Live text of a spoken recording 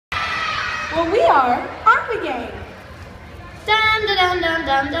Well, we are, aren't we, gang? Dum dum dum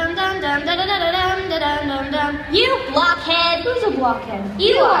dum dum dum dum dum dum dum dum dum. You blockhead! Who's a blockhead?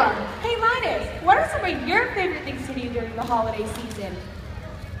 You are. Hey, Linus, what are some of your favorite things to do during the holiday season?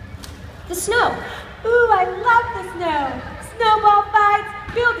 The snow. Ooh, I love the snow. Snowball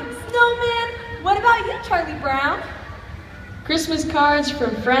fights, building snowmen. What about you, Charlie Brown? Christmas cards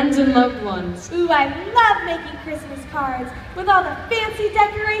from friends and loved ones. Ooh, I love making Christmas cards with all the fancy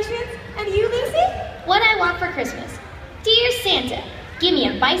decorations. And you, Lucy? What I want for Christmas. Dear Santa, give me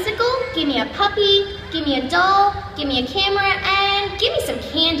a bicycle, give me a puppy, give me a doll, give me a camera, and give me some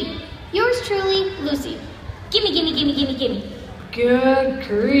candy. Yours truly, Lucy. Gimme, gimme, gimme, gimme, gimme. Good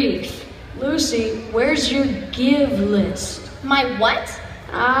grief. Lucy, where's your give list? My what?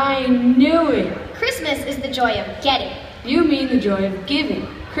 I knew it. Christmas is the joy of getting. You mean the joy of giving.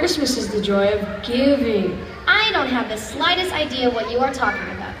 Christmas is the joy of giving. I don't have the slightest idea what you are talking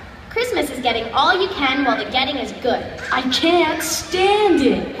about. Christmas is getting all you can while the getting is good. I can't stand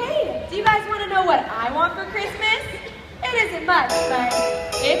it. Hey, do you guys want to know what I want for Christmas? It isn't much, but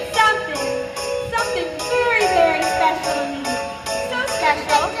it's something. Something very, very special to me. So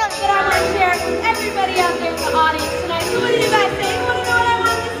special that I want to share it with everybody out there in the audience tonight. So what do you guys say? You want to know what I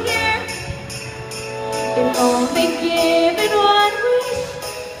want this year? If only given one wish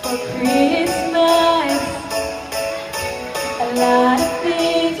for Christmas, a lot of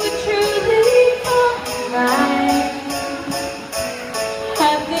things would truly fall right. I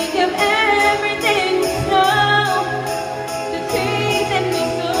think of everything we know, the trees and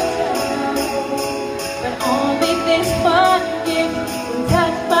mistletoe, but only this one gift will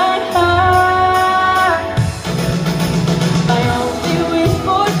touch my heart. My only wish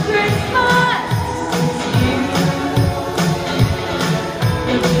for Christmas is you.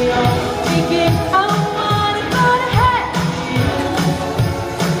 If the only gift I wanted but I had you.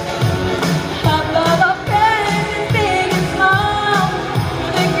 Of love, of presents big and small,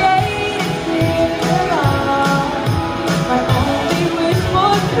 the greatest gift of all. My only wish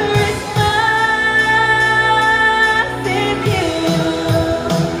for Christmas is you.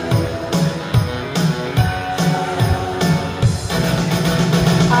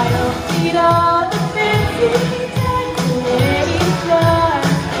 I don't need all the fancy decorations.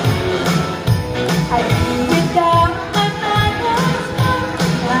 I do without my mother's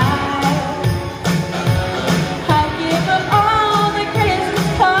light. I give up all the Christmas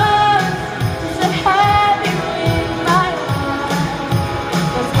cards just to have you in my heart.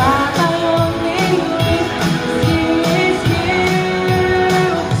 That's why my only wish is you.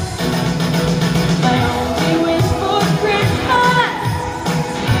 My only wish for Christmas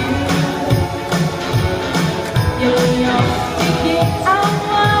is you. You're the only gift I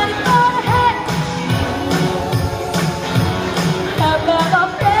wanted but I had you. Of love, of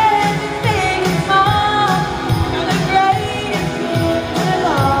presents big and small, you're the greatest gift of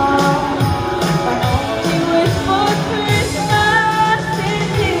all. My only wish for Christmas is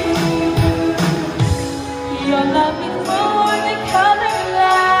you. Your love is more than color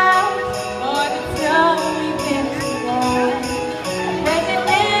lights, more than snow we've been tonight. A present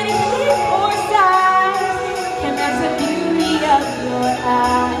any shape or size can match the beauty of your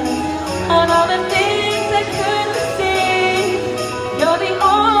eyes. On all the things I couldn't see, you're the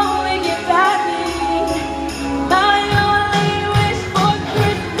only gift I need. My only wish for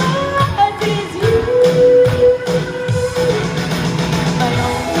Christmas is you. My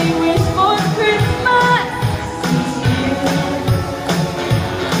only wish for Christmas is you.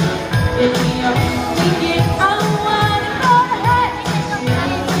 You're the only gift I wanted but I had you.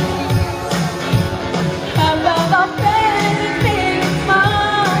 I love our presents big and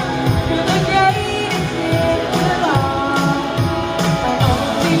small, you're the greatest gift of all. My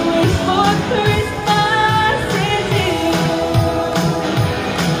only wish for Christmas is you.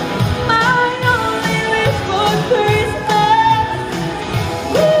 My only wish for Christmas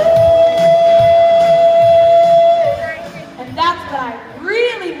is you. And that's what I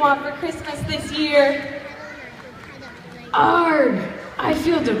really want for Christmas this year. Arg! I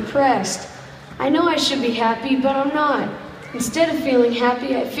feel depressed. I know I should be happy, but I'm not. Instead of feeling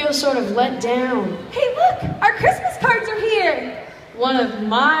happy, I feel sort of let down. Hey, look, our Christmas cards are here. One of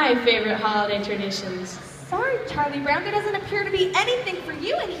my favorite holiday traditions. Sorry, Charlie Brown, there doesn't appear to be anything for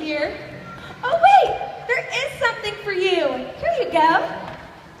you in here. Oh, wait, there is something for you. Here you go.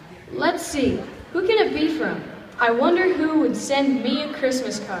 Let's see, who can it be from? I wonder who would send me a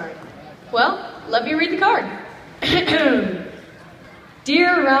Christmas card. Well, let me read the card.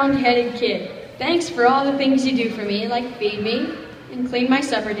 Dear round-headed kid, thanks for all the things you do for me, like feed me, and clean my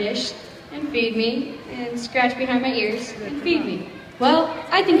supper dish, and feed me, and scratch behind my ears, and feed me. Well,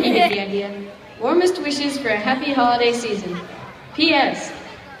 I think you get the idea. Warmest wishes for a happy holiday season. P.S.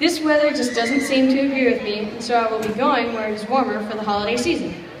 This weather just doesn't seem to agree with me, and so I will be going where it is warmer for the holiday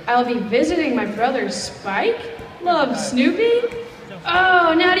season. I'll be visiting my brother Spike? Love Snoopy?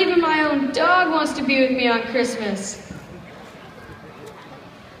 Oh, not even my own dog wants to be with me on Christmas.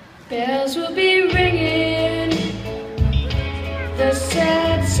 Bells will be ringing, the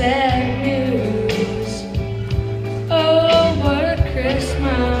sad, sad news. Oh, what a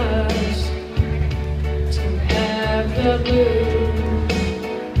Christmas to have the blues.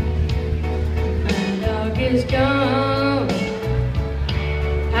 My dog is gone,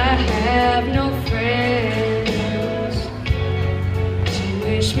 I have no friends to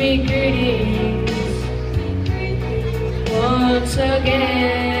wish me greetings once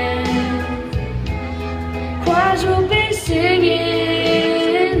again. Choirs will be singing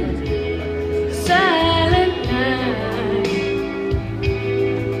Silent Night,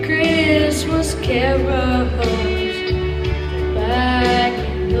 Christmas carols by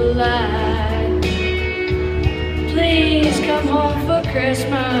candlelight. Please come home for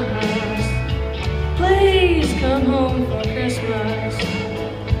Christmas. Please come home for Christmas.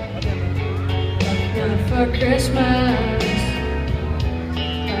 Not for Christmas,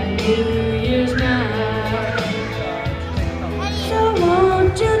 by New Year's night. So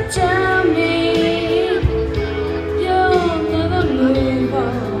won't you tell me you'll never move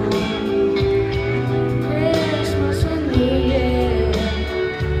on? Christmas and New Year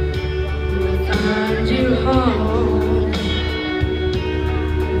will find you home.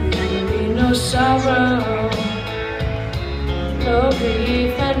 There'll be no sorrow, no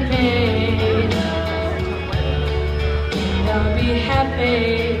grief and pain. And I'll be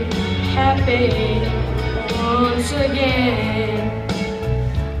happy, happy once again.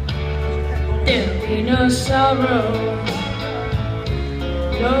 There'll be no sorrow,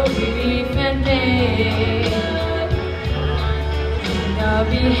 no grief and pain. And I'll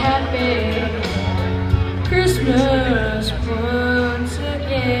be happy Christmas once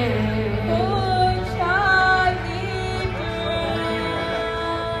again. Oh, Charlie Brown.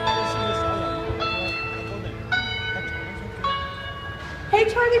 Hey,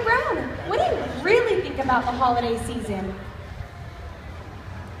 Charlie Brown, what do you really think about the holiday season?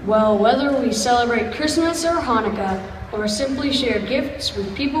 Well, whether we celebrate Christmas or Hanukkah, or simply share gifts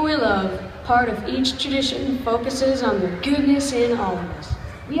with people we love, part of each tradition focuses on the goodness in all of us.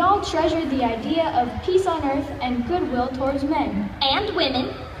 We all treasure the idea of peace on earth and goodwill towards men. And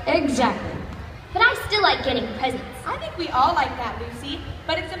women. Exactly. But I still like getting presents. I think we all like that, Lucy,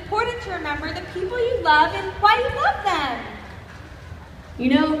 but it's important to remember the people you love and why you love them. You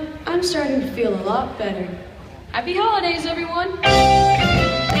know, I'm starting to feel a lot better. Happy holidays, everyone!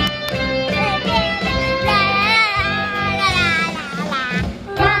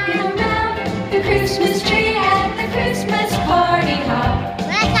 Rocking around the Christmas tree at the Christmas party hop.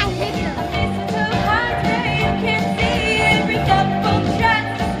 Mistletoe hides where you can see every couple tries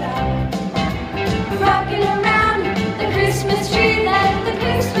to stop. Rocking around the Christmas tree, let the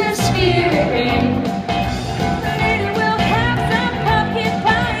Christmas spirit ring. Later we'll have some pumpkin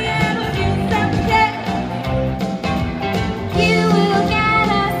pie and we'll do some cake. You will get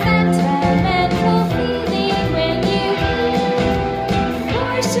a sentimental feeling when you hear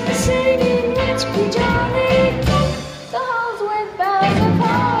voices singing, let's be jolly. The halls with bells are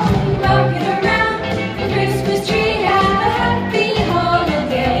calling. Rocking around the Christmas tree, have a happy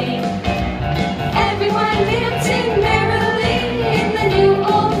holiday. Everyone dancing merrily in the new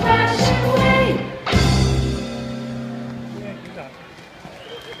old-fashioned way.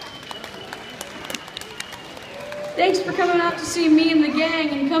 Thanks for coming out to see me and the gang,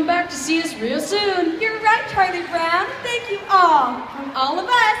 and come back to see us real soon. You're right, Charlie Brown. Thank you all. From all of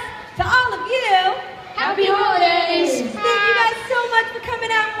us to all of you. Happy holidays! Thank you guys so much for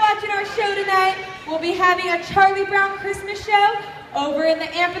coming out and watching our show tonight. We'll be having a Charlie Brown Christmas show over in the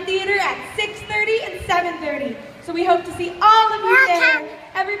amphitheater at 6:30 and 7:30. So we hope to see all of you there.